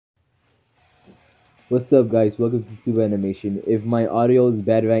What's up, guys? Welcome to Super Animation. If my audio is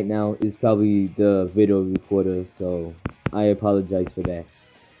bad right now, it's probably the video recorder, so I apologize for that.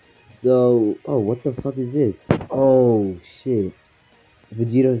 So, oh, what the fuck is this? Oh, shit.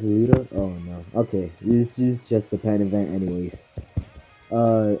 Vegeta's leader? Oh, no. Okay, this is just a pan event anyways.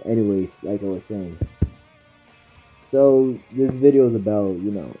 Like I was saying. So, this video is about,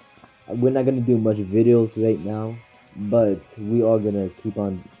 we're not gonna do much videos right now, but we are gonna keep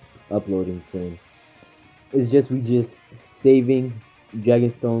on uploading soon. It's just we just saving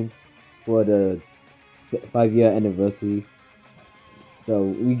Dragonstones for the 5-year anniversary. So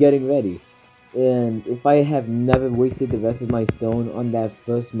we getting ready. And if I have never wasted the rest of my stone on that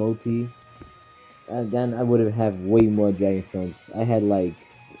first multi, then I would have way more Dragonstones. I had like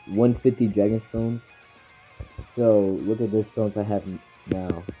 150 Dragonstones. So look at the stones I have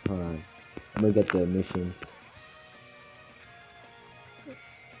now. Hold on. I'm gonna get the missions.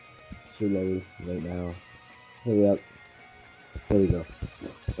 Should load right now. Hurry up. There we go.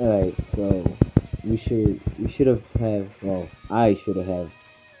 Alright, so we should have well, I should have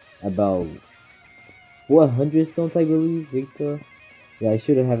about 400 stones, I believe, Victor. Yeah, I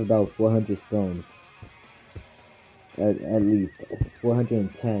should have about 400 stones. At least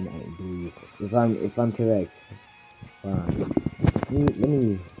 410, I believe. If I'm correct. Let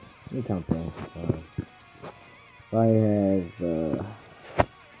me count down. If I have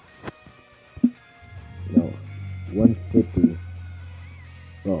no 150.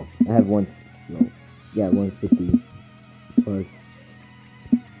 Well, I have one. No, yeah, 150 plus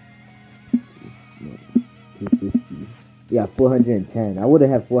no, 250. Yeah, 410. I would have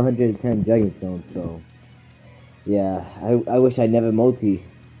had 410 Dragonstones, so yeah, I wish I never multi.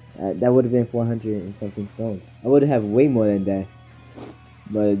 That would have been 400 and something stones. I would have way more than that.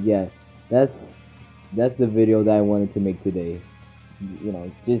 But yeah, that's that's the video that I wanted to make today.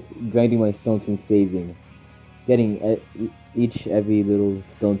 Just grinding my stones and saving, getting every little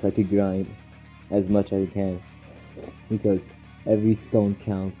stones I could grind as much as I can, because every stone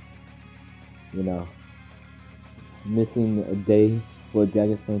counts. You know, missing a day for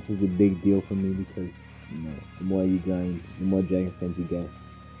Dragonstones is a big deal for me because the more you grind, the more Dragonstones you get.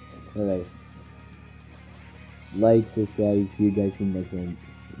 Alright, like, subscribe, see you guys in the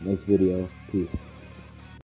next video. Peace.